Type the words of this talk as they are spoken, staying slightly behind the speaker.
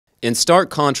In stark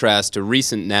contrast to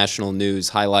recent national news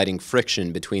highlighting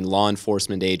friction between law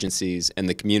enforcement agencies and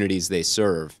the communities they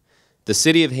serve, the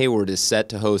city of Hayward is set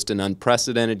to host an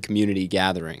unprecedented community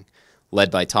gathering,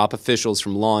 led by top officials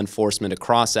from law enforcement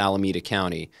across Alameda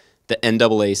County, the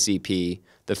NAACP,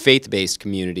 the faith-based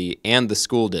community, and the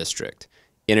school district,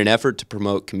 in an effort to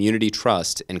promote community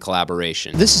trust and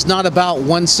collaboration. This is not about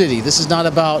one city. This is not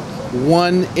about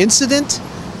one incident.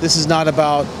 This is not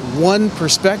about one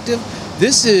perspective.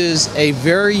 This is a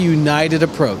very united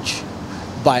approach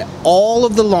by all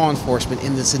of the law enforcement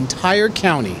in this entire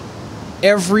county,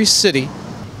 every city,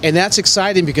 and that's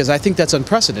exciting because I think that's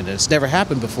unprecedented. It's never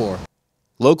happened before.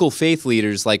 Local faith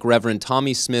leaders like Reverend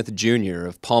Tommy Smith Jr.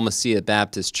 of Palma Ceia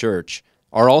Baptist Church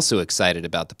are also excited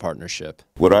about the partnership.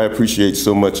 What I appreciate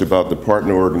so much about the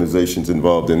partner organizations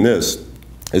involved in this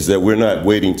is that we're not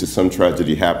waiting till some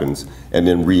tragedy happens and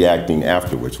then reacting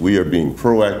afterwards. We are being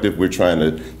proactive. We're trying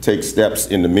to take steps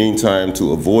in the meantime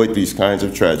to avoid these kinds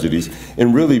of tragedies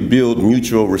and really build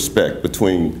mutual respect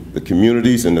between the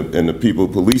communities and the people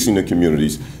policing the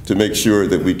communities to make sure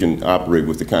that we can operate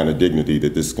with the kind of dignity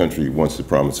that this country wants to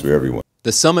promise for everyone.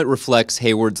 The summit reflects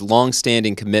Hayward's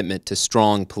long-standing commitment to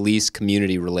strong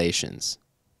police-community relations.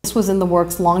 This was in the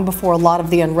works long before a lot of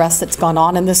the unrest that's gone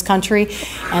on in this country,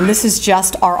 and this is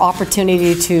just our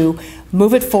opportunity to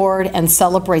move it forward and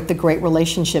celebrate the great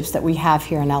relationships that we have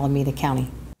here in Alameda County.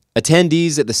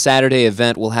 Attendees at the Saturday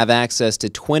event will have access to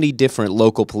 20 different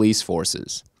local police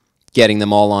forces. Getting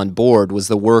them all on board was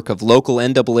the work of local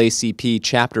NAACP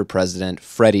chapter president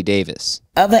Freddie Davis.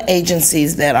 Other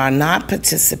agencies that are not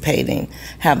participating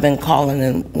have been calling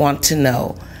and want to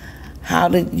know, how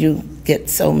did you get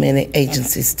so many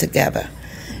agencies together?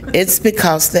 It's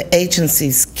because the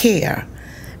agencies care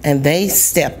and they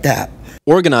stepped up.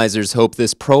 Organizers hope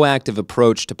this proactive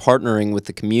approach to partnering with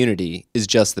the community is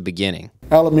just the beginning.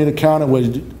 Alameda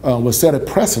County was set a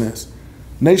precedence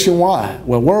nationwide,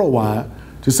 well, worldwide,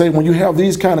 to say when you have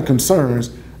these kind of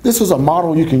concerns, this is a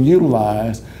model you can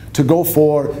utilize to go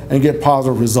forward and get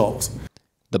positive results.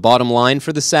 The bottom line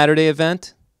for the Saturday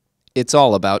event? It's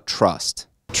all about trust.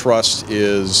 Trust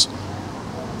is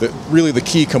really the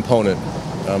key component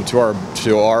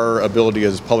to our ability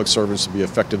as public servants to be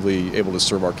effectively able to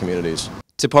serve our communities.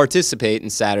 To participate in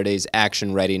Saturday's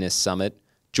Action Readiness Summit,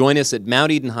 join us at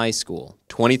Mount Eden High School,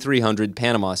 2300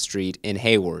 Panama Street in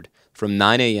Hayward, from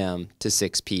 9 a.m. to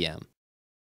 6 p.m.